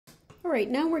All right,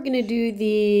 now we're going to do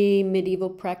the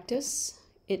medieval practice.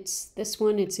 It's this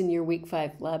one, it's in your week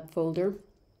 5 lab folder.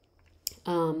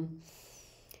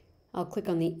 I'll click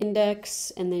on the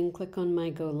index and then click on my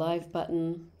Go Live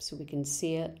button so we can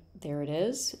see it. There it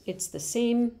is. It's the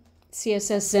same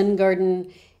CSS Zen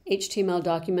Garden HTML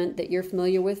document that you're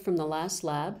familiar with from the last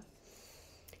lab.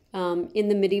 In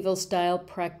the medieval style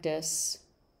practice,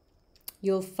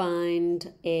 you'll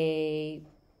find a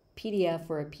PDF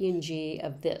or a PNG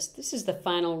of this. This is the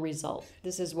final result.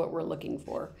 This is what we're looking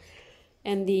for.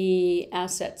 And the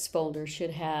assets folder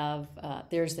should have,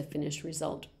 there's the finished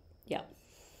result. Yeah.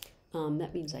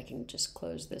 That means I can just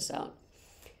close this out.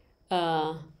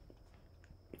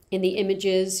 In the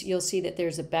images, you'll see that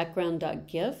there's a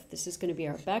background.gif. This is going to be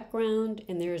our background,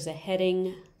 and there's a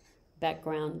heading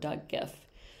background.gif.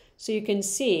 So you can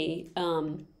see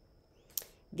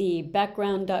the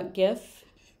background.gif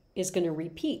is going to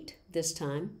repeat this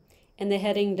time, and the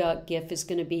heading.gif is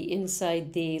going to be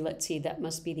inside the, let's see, that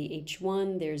must be the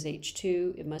H1, there's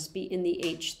H2, it must be in the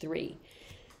H3.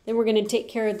 Then we're going to take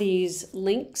care of these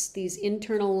links, these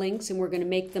internal links, and we're going to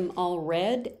make them all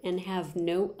red and have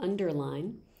no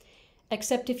underline,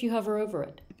 except if you hover over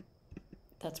it.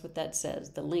 That's what that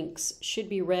says. The links should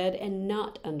be red and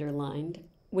not underlined.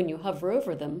 When you hover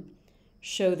over them,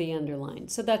 show the underline.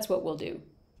 So that's what we'll do.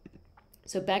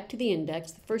 So back to the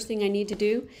index. The first thing I need to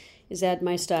do is add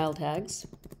my style tags.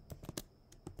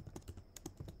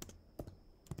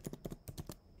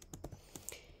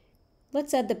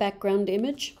 Let's add the background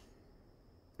image.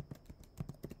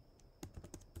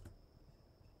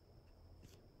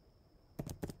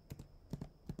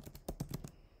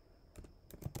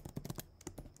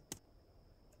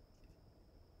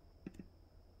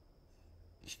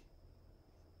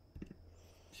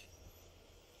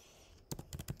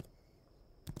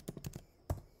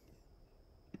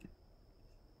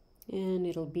 And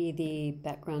it'll be the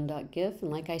background.gif.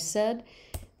 And like I said,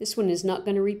 this one is not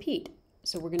going to repeat.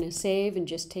 So we're going to save and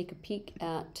just take a peek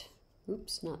at,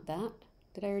 oops, not that.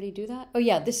 Did I already do that? Oh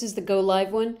yeah, this is the Go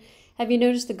Live one. Have you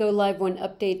noticed the Go Live one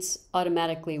updates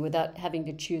automatically without having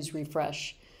to choose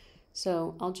refresh?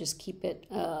 So I'll just keep it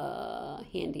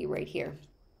handy right here.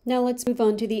 Now let's move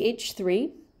on to the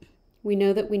H3. We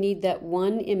know that we need that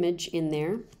one image in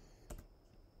there.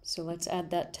 So let's add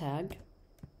that tag.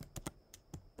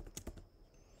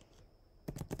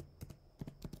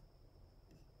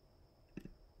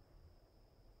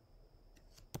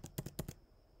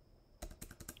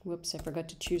 Whoops, I forgot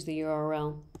to choose the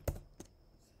URL.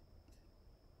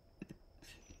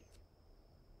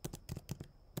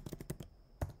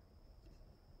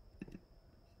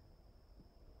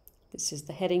 This is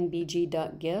the heading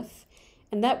bg.gif,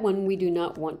 and that one we do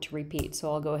not want to repeat,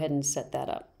 so I'll go ahead and set that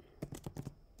up.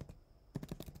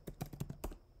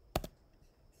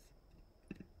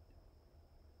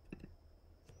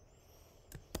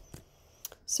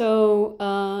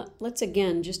 So let's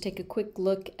again just take a quick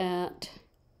look at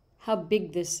how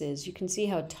big this is. You can see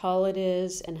how tall it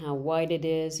is and how wide it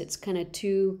is. It's kind of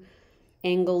two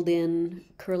angled in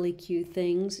curly Q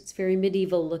things. It's very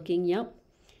medieval looking. Yep.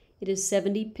 It is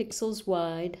 70 pixels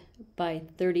wide by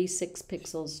 36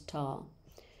 pixels tall.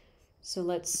 So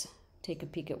let's take a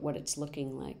peek at what it's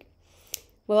looking like.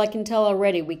 Well, I can tell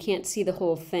already we can't see the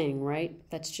whole thing, right?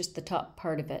 That's just the top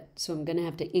part of it. So I'm going to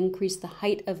have to increase the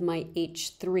height of my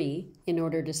H3 in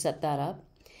order to set that up.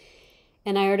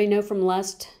 And I already know from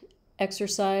last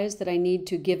exercise that I need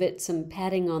to give it some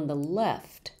padding on the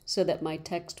left so that my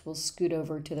text will scoot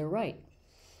over to the right.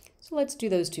 So let's do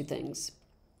those two things.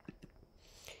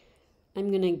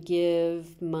 I'm going to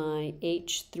give my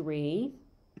H3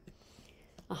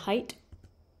 a height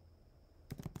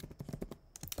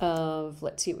of,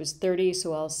 let's see, it was 30,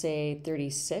 so I'll say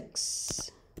 36.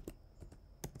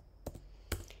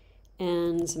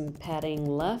 And some padding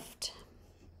left.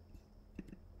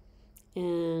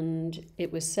 And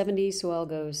it was 70, so I'll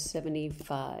go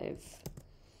 75.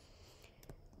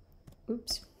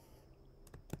 Oops.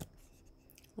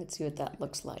 Let's see what that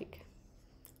looks like.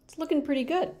 It's looking pretty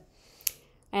good.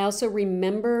 I also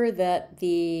remember that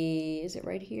the, is it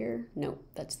right here? No,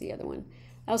 that's the other one.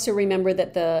 I also remember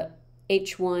that the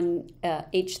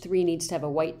H3 needs to have a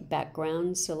white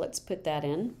background, so let's put that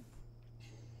in.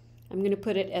 I'm going to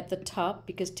put it at the top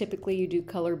because typically you do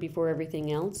color before everything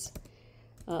else.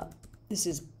 This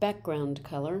is background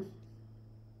color.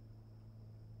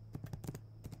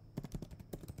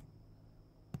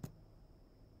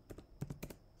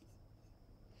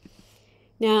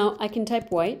 Now I can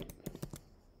type white.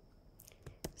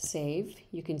 Save.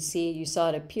 You can see, you saw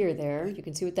it appear there. You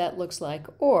can see what that looks like.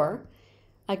 Or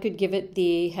I could give it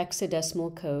the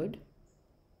hexadecimal code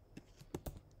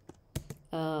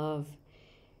of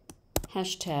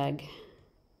hashtag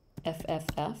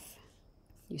FFF.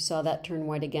 You saw that turn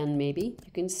white again, maybe.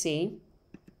 You can see.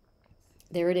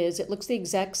 There it is. It looks the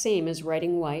exact same as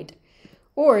writing white.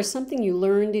 Or something you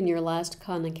learned in your last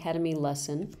Khan Academy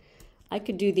lesson. I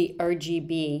could do the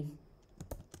RGB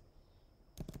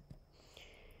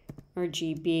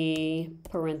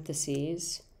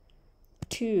parentheses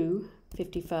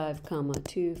 255,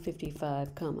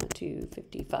 255,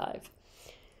 255.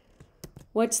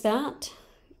 What's that?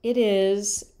 It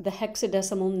is the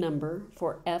hexadecimal number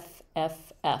for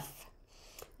FFF.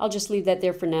 I'll just leave that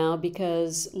there for now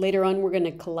because later on we're going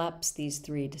to collapse these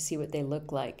three to see what they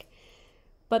look like.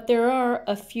 But there are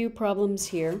a few problems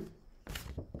here,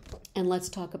 and let's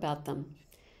talk about them.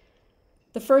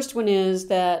 The first one is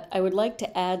that I would like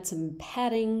to add some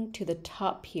padding to the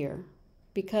top here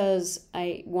because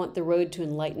I want the road to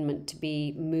enlightenment to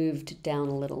be moved down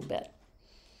a little bit.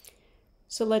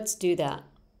 So let's do that.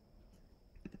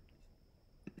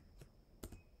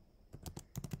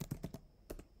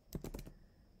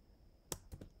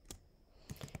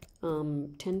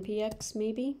 10px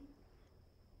maybe.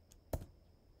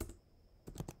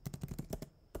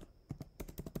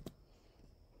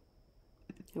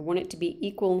 I want it to be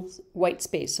equal white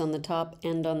space on the top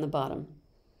and on the bottom.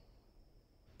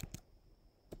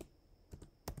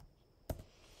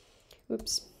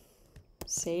 Oops.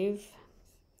 Save.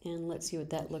 And let's see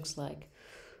what that looks like.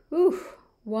 Ooh,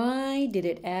 why did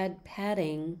it add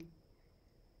padding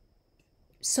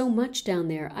so much down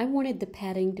there? I wanted the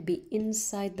padding to be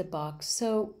inside the box.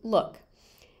 So look,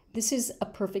 this is a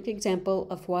perfect example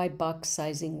of why box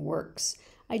sizing works.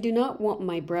 I do not want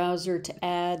my browser to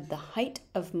add the height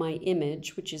of my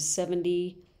image, which is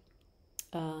 70,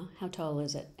 how tall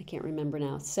is it? I can't remember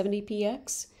now,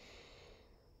 70px?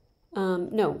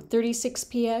 No,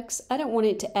 36px. I don't want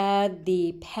it to add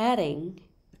the padding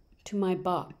to my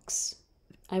box.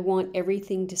 I want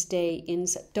everything to stay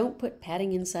inside. Don't put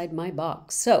padding inside my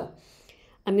box. So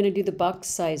I'm going to do the box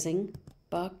sizing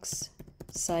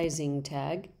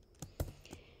tag.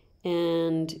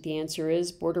 And the answer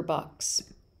is border box.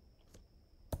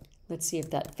 Let's see if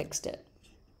that fixed it.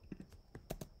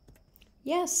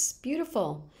 Yes,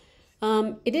 beautiful.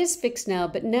 It is fixed now,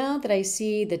 but now that I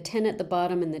see the 10 at the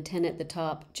bottom and the 10 at the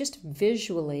top, just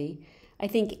visually, I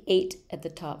think 8 at the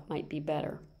top might be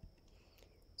better.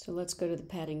 So let's go to the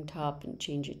padding top and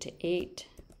change it to 8.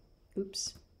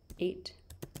 Oops, 8.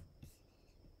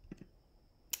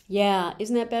 Yeah,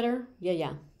 isn't that better?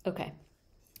 Yeah. Okay.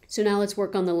 So now let's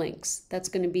work on the links. That's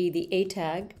going to be the A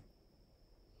tag.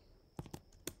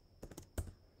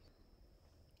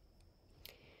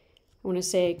 I want to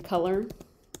say color.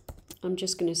 I'm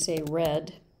just going to say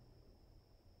red.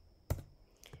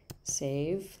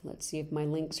 Save. Let's see if my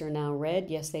links are now red.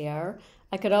 Yes, they are.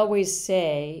 I could always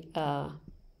say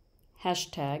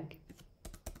hashtag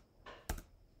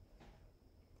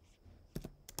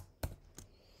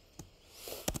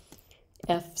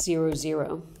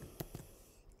F00.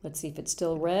 Let's see if it's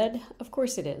still red. Of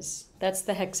course it is. That's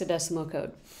the hexadecimal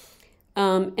code.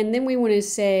 And then we want to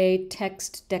say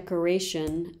text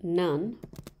decoration none,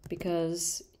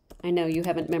 because I know you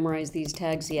haven't memorized these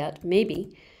tags yet.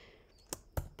 Maybe.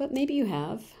 But maybe you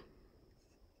have.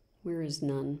 Where is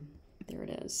none? There it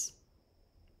is.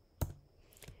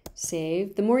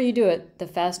 Save. The more you do it, the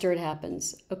faster it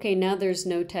happens. Okay, now there's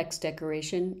no text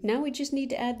decoration. Now we just need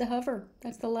to add the hover.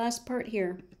 That's the last part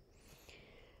here.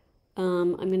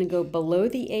 I'm going to go below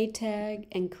the A tag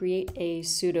and create a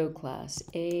pseudo class,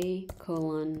 A:hover.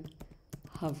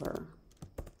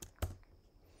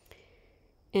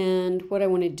 And what I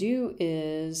want to do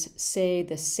is say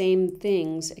the same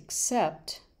things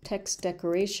except text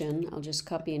decoration. I'll just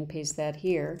copy and paste that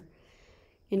here.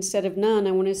 Instead of none,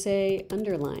 I want to say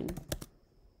underline.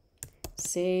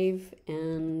 Save,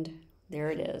 and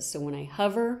there it is. So when I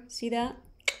hover, see that?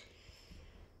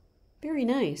 Very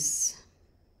nice.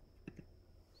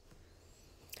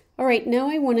 All right, now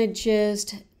I want to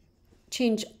just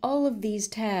change all of these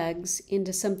tags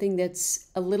into something that's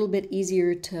a little bit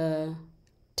easier to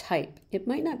type. It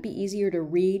might not be easier to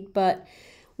read, but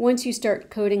once you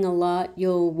start coding a lot,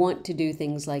 you'll want to do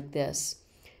things like this.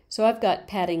 So I've got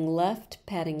padding left,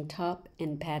 padding top,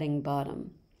 and padding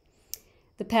bottom.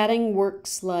 The padding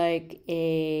works like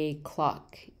a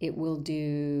clock. It will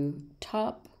do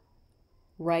top,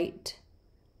 right,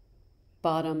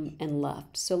 bottom, and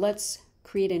left. So let's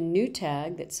create a new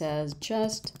tag that says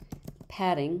just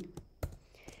padding.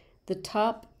 The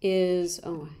top is,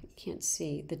 oh, I can't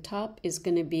see. The top is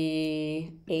going to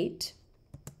be 8.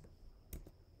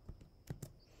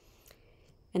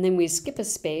 And then we skip a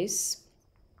space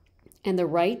And the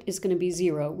right is going to be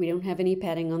 0. We don't have any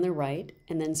padding on the right.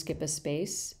 And then skip a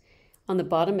space. On the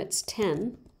bottom, it's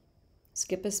 10.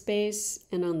 Skip a space.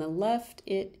 And on the left,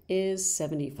 it is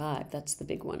 75. That's the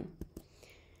big one.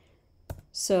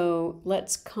 So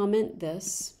let's comment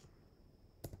this.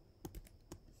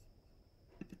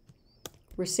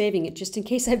 We're saving it just in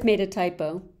case I've made a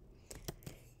typo.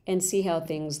 And see how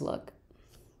things look.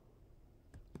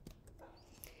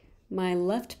 My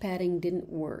left padding didn't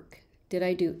work. Did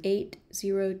I do 8,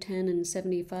 0, 10, and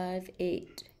 75?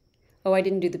 8. Oh, I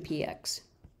didn't do the PX.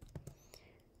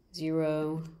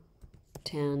 0,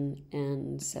 10,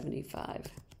 and 75.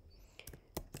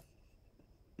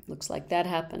 Looks like that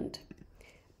happened.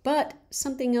 But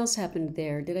something else happened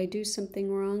there. Did I do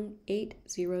something wrong? 8,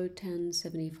 0, 10,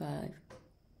 75.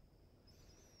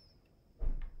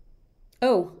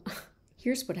 Oh,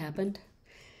 here's what happened.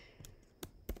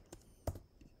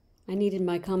 I needed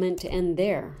my comment to end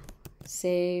there.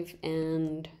 Save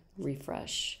and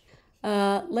refresh.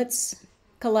 Let's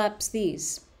collapse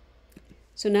these.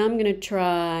 So now I'm going to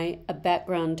try a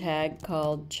background tag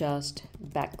called just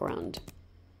background.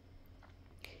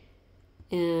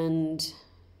 And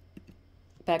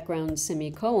background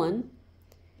semicolon.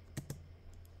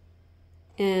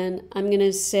 And I'm going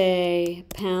to say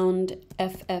pound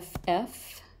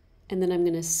FFF. And then I'm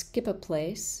going to skip a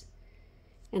place.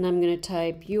 And I'm going to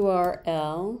type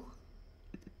URL.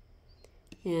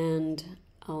 And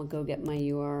I'll go get my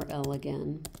URL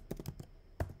again.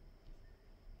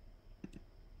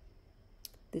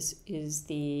 This is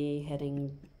the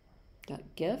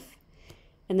heading.gif.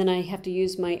 And then I have to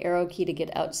use my arrow key to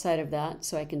get outside of that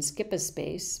so I can skip a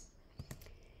space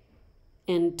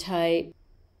and type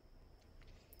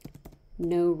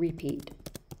no repeat,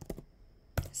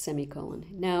 semicolon.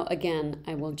 Now again,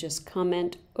 I will just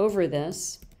comment over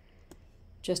this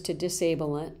just to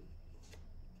disable it.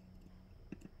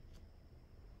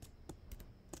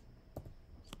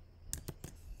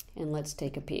 And let's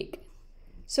take a peek.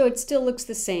 So it still looks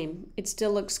the same. It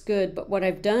still looks good, but what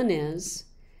I've done is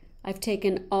I've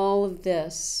taken all of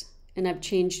this and I've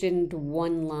changed it into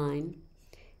one line.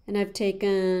 And I've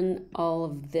taken all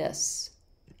of this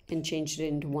and changed it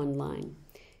into one line.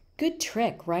 Good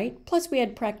trick, right? Plus we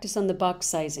had practice on the box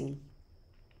sizing.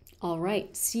 All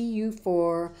right, see you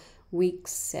for week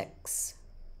 6.